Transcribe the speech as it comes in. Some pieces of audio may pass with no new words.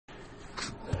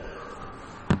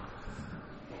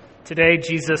Today,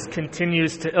 Jesus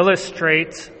continues to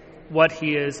illustrate what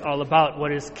he is all about,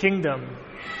 what his kingdom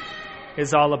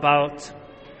is all about.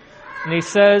 And he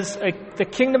says, the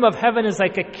kingdom of heaven is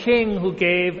like a king who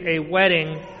gave a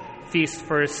wedding feast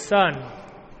for his son.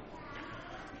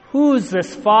 Who's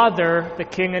this father, the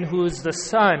king, and who's the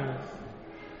son?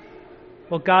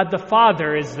 Well, God the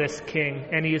Father is this king,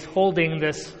 and he is holding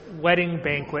this wedding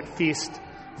banquet feast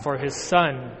for his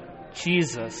son,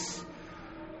 Jesus.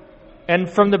 And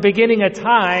from the beginning of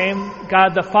time,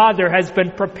 God the Father has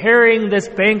been preparing this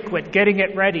banquet, getting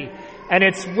it ready. And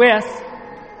it's with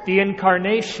the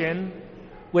incarnation,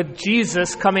 with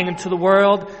Jesus coming into the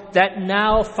world, that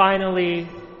now finally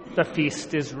the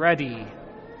feast is ready.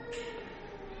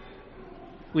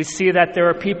 We see that there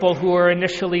are people who were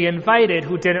initially invited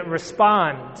who didn't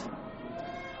respond.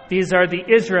 These are the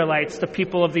Israelites, the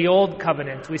people of the Old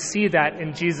Covenant. We see that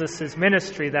in Jesus'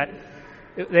 ministry, that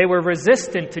they were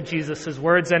resistant to Jesus'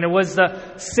 words, and it was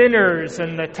the sinners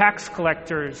and the tax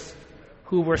collectors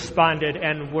who responded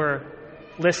and were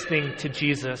listening to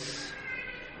Jesus.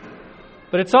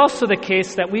 But it's also the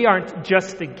case that we aren't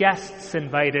just the guests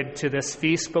invited to this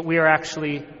feast, but we are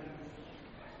actually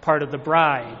part of the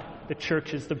bride. The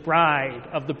church is the bride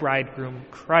of the bridegroom,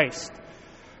 Christ.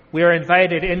 We are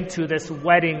invited into this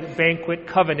wedding banquet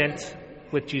covenant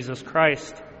with Jesus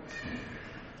Christ.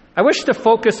 I wish to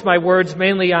focus my words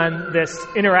mainly on this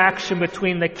interaction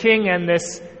between the king and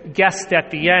this guest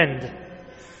at the end.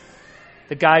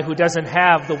 The guy who doesn't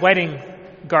have the wedding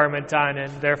garment on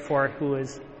and therefore who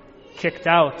is kicked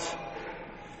out.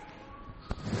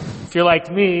 If you're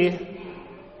like me,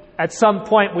 at some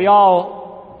point we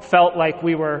all felt like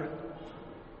we were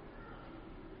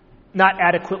not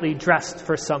adequately dressed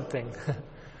for something.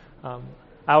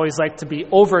 I always like to be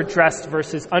overdressed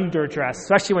versus underdressed.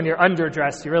 Especially when you're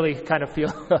underdressed, you really kind of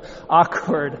feel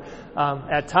awkward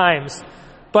at times.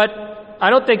 But I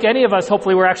don't think any of us,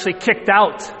 hopefully, were actually kicked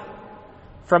out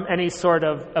from any sort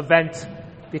of event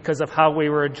because of how we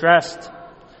were dressed.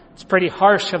 It's pretty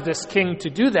harsh of this king to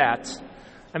do that.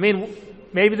 I mean,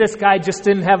 maybe this guy just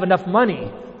didn't have enough money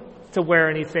to wear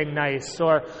anything nice,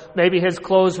 or maybe his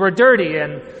clothes were dirty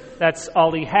and that's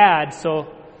all he had,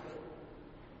 so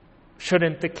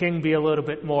shouldn't the king be a little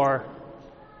bit more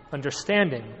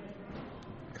understanding?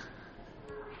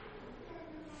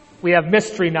 We have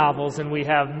mystery novels and we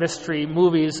have mystery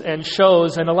movies and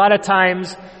shows, and a lot of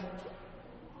times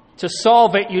to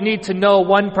solve it, you need to know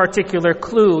one particular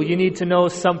clue. You need to know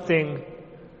something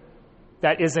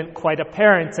that isn't quite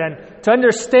apparent. And to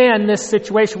understand this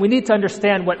situation, we need to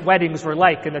understand what weddings were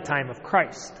like in the time of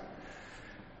Christ.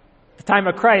 The time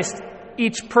of Christ,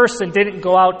 each person didn't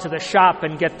go out to the shop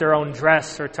and get their own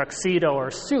dress or tuxedo or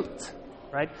suit,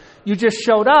 right? You just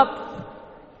showed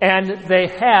up and they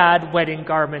had wedding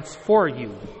garments for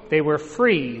you. They were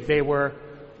free. They were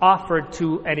offered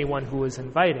to anyone who was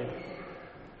invited.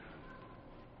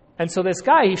 And so this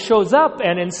guy, he shows up,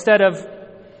 and instead of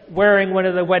wearing one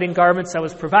of the wedding garments that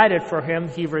was provided for him,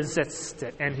 he resists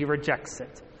it and he rejects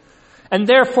it. And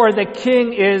therefore the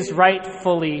king is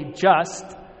rightfully just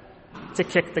to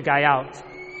kick the guy out.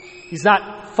 He's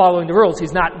not following the rules.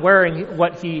 He's not wearing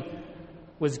what he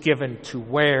was given to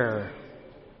wear.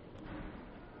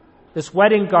 This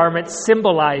wedding garment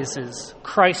symbolizes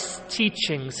Christ's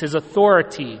teachings, his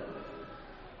authority,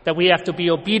 that we have to be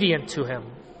obedient to him.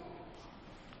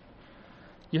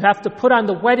 You have to put on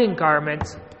the wedding garment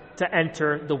to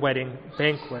enter the wedding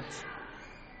banquet.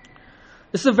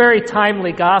 This is a very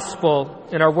timely gospel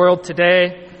in our world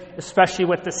today, especially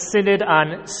with the synod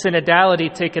on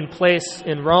synodality taking place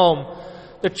in Rome.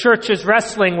 The church is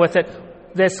wrestling with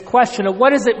this question of what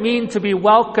does it mean to be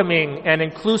welcoming and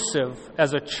inclusive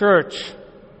as a church?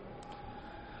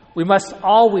 We must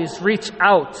always reach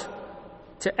out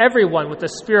to everyone with a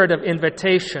spirit of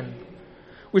invitation.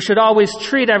 We should always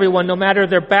treat everyone, no matter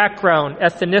their background,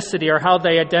 ethnicity, or how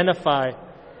they identify,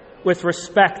 with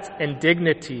respect and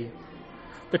dignity.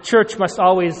 The church must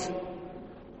always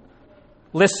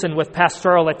listen with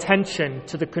pastoral attention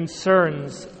to the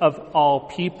concerns of all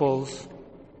peoples.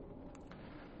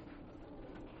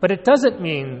 But it doesn't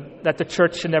mean that the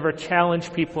church should never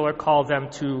challenge people or call them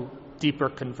to deeper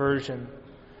conversion.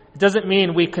 It doesn't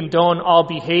mean we condone all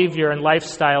behavior and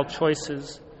lifestyle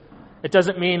choices. It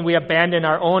doesn't mean we abandon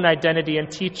our own identity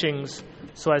and teachings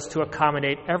so as to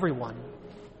accommodate everyone.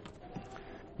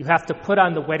 You have to put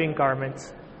on the wedding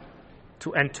garment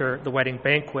to enter the wedding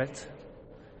banquet.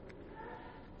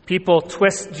 People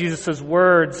twist Jesus'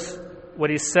 words, what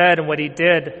he said and what he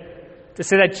did, to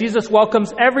say that Jesus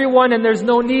welcomes everyone and there's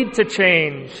no need to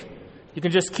change. You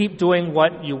can just keep doing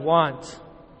what you want.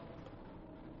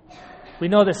 We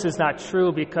know this is not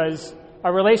true because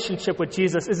our relationship with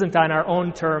Jesus isn't on our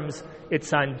own terms,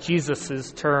 it's on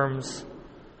Jesus' terms.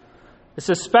 It's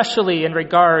especially in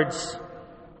regards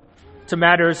to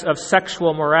matters of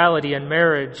sexual morality and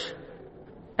marriage.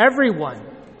 Everyone,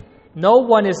 no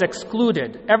one is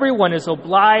excluded. Everyone is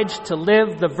obliged to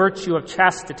live the virtue of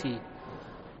chastity.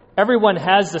 Everyone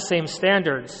has the same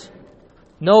standards.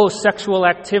 No sexual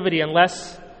activity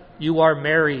unless you are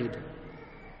married.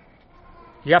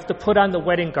 You have to put on the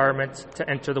wedding garment to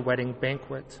enter the wedding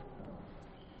banquet.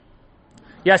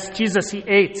 Yes, Jesus, he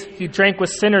ate, he drank with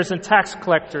sinners and tax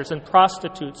collectors and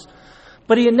prostitutes,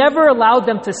 but he never allowed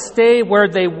them to stay where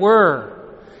they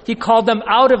were. He called them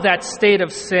out of that state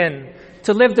of sin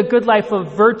to live the good life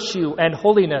of virtue and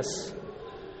holiness.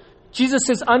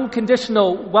 Jesus'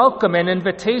 unconditional welcome and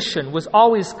invitation was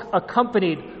always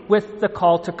accompanied with the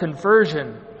call to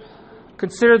conversion.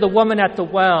 Consider the woman at the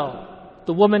well,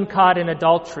 the woman caught in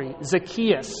adultery,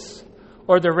 Zacchaeus,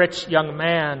 or the rich young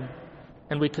man,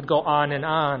 and we could go on and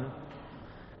on.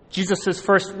 Jesus'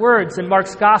 first words in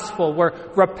Mark's gospel were,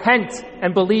 "Repent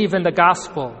and believe in the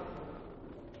gospel."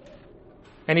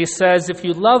 And he says, "If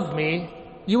you love me,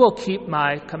 you will keep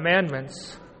my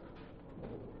commandments."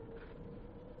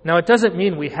 Now, it doesn't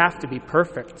mean we have to be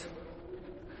perfect.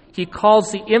 He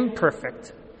calls the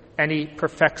imperfect, and he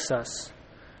perfects us.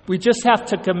 We just have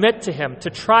to commit to him, to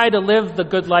try to live the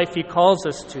good life he calls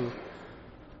us to.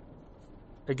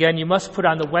 Again, you must put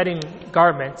on the wedding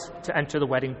garment to enter the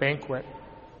wedding banquet.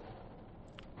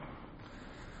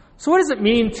 So what does it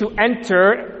mean to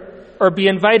enter or be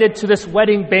invited to this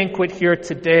wedding banquet here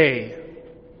today?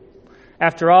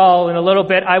 After all, in a little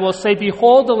bit, I will say,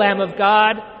 "Behold the Lamb of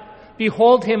God.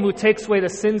 Behold him who takes away the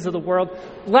sins of the world.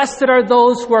 Blessed are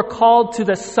those who are called to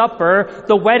the supper,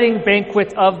 the wedding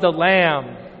banquet of the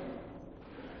Lamb."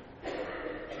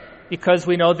 Because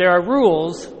we know there are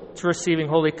rules to receiving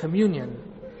Holy Communion.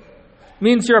 It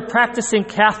means you're a practicing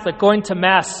Catholic going to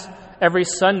Mass every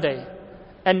Sunday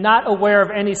and not aware of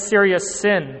any serious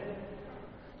sin.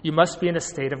 You must be in a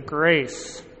state of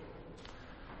grace.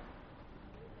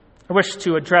 I wish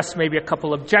to address maybe a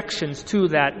couple objections to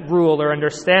that rule or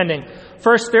understanding.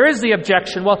 First, there is the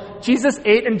objection, well, Jesus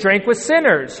ate and drank with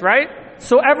sinners, right?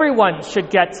 So everyone should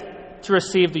get to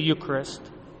receive the Eucharist.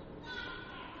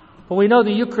 But we know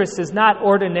the Eucharist is not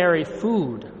ordinary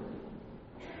food.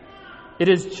 It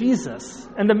is Jesus.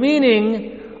 And the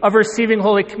meaning of receiving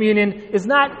Holy Communion is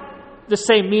not the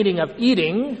same meaning of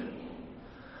eating,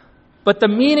 but the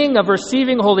meaning of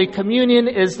receiving Holy Communion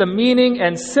is the meaning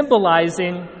and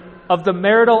symbolizing of the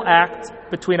marital act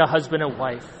between a husband and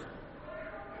wife.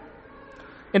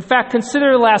 In fact,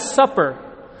 consider the Last Supper.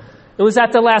 It was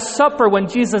at the Last Supper when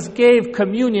Jesus gave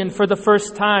communion for the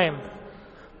first time.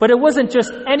 But it wasn't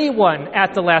just anyone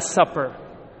at the Last Supper.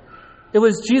 It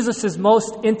was Jesus'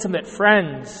 most intimate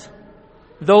friends,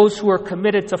 those who were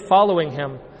committed to following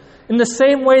him. In the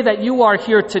same way that you are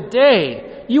here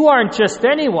today, you aren't just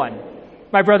anyone,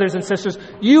 my brothers and sisters.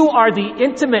 You are the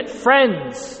intimate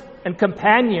friends and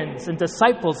companions and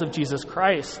disciples of Jesus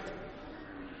Christ.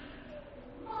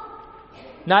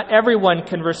 Not everyone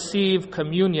can receive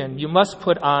communion. You must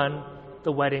put on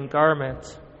the wedding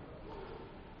garment.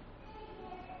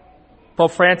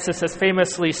 Pope Francis has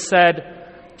famously said,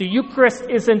 "The Eucharist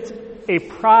isn't a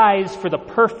prize for the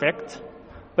perfect,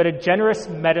 but a generous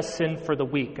medicine for the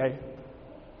weak."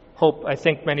 I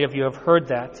think many of you have heard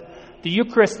that. The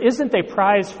Eucharist isn't a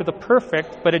prize for the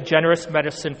perfect, but a generous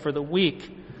medicine for the weak.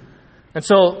 And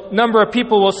so a number of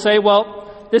people will say,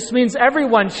 well, this means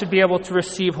everyone should be able to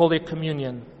receive Holy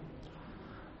Communion.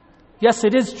 Yes,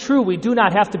 it is true. We do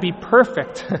not have to be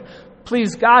perfect.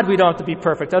 Please God, we don't have to be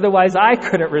perfect. Otherwise, I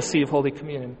couldn't receive Holy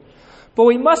Communion. But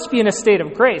we must be in a state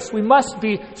of grace. We must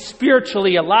be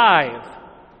spiritually alive.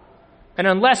 And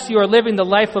unless you are living the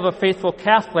life of a faithful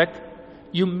Catholic,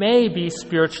 you may be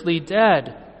spiritually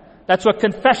dead. That's what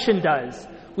confession does.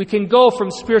 We can go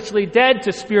from spiritually dead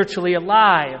to spiritually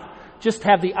alive. Just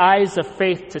have the eyes of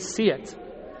faith to see it.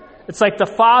 It's like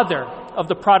the father of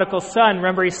the prodigal son.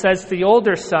 Remember, he says to the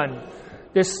older son,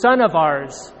 "This son of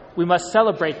ours we must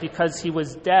celebrate because he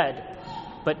was dead,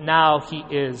 but now he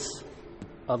is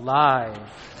alive."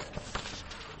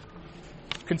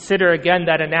 Consider again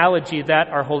that analogy that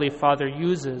our Holy Father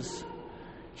uses.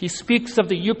 He speaks of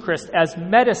the Eucharist as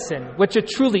medicine, which it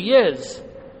truly is.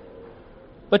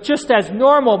 But just as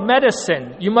normal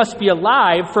medicine, you must be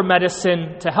alive for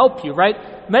medicine to help you,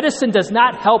 right? Medicine does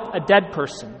not help a dead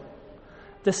person.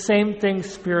 The same thing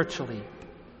spiritually.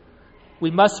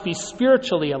 We must be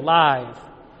spiritually alive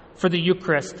for the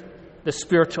Eucharist, the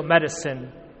spiritual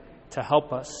medicine, to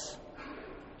help us.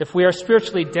 If we are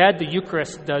spiritually dead, the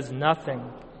Eucharist does nothing.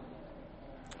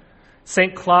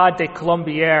 St. Claude de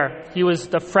Colombière, he was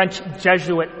the French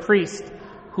Jesuit priest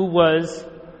who was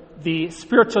the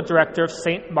spiritual director of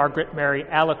St. Margaret Mary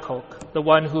Alacoque, the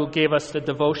one who gave us the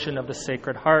devotion of the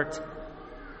Sacred Heart.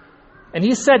 And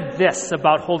he said this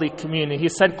about Holy Communion. He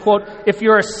said, quote, "If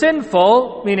you are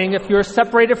sinful," meaning if you are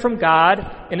separated from God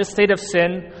in a state of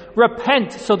sin,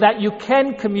 "repent so that you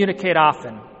can communicate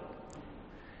often.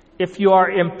 If you are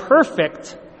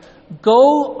imperfect,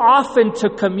 go often to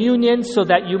communion so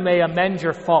that you may amend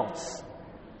your faults."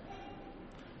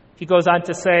 He goes on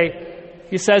to say,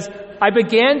 he says, "I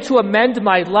began to amend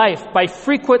my life by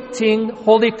frequenting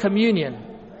Holy Communion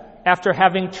after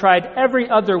having tried every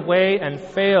other way and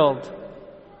failed.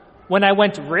 When I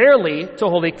went rarely to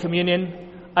Holy Communion,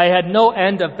 I had no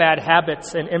end of bad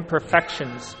habits and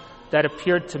imperfections that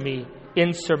appeared to me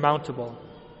insurmountable.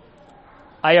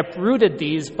 I uprooted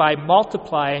these by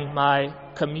multiplying my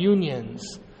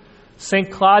communions."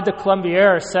 St. Claude de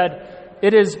Colombière said,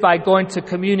 it is by going to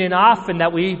communion often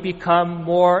that we become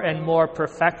more and more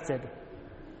perfected.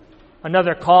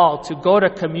 Another call to go to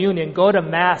communion, go to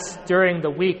Mass during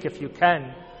the week if you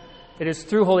can. It is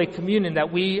through Holy Communion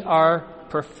that we are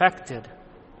perfected.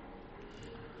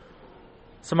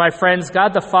 So my friends,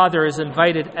 God the Father is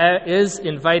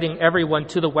inviting everyone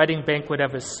to the wedding banquet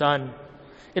of His Son,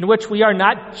 in which we are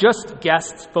not just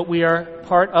guests, but we are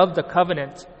part of the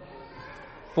covenant.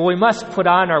 But we must put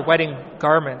on our wedding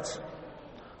garment.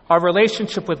 Our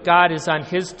relationship with God is on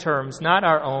His terms, not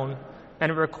our own,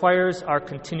 and it requires our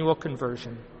continual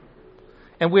conversion.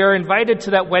 And we are invited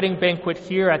to that wedding banquet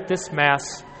here at this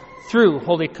Mass through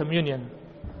Holy Communion.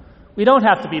 We don't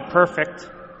have to be perfect.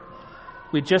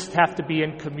 We just have to be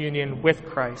in communion with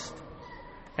Christ.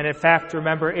 And in fact,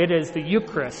 remember, it is the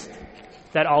Eucharist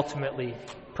that ultimately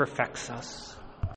perfects us.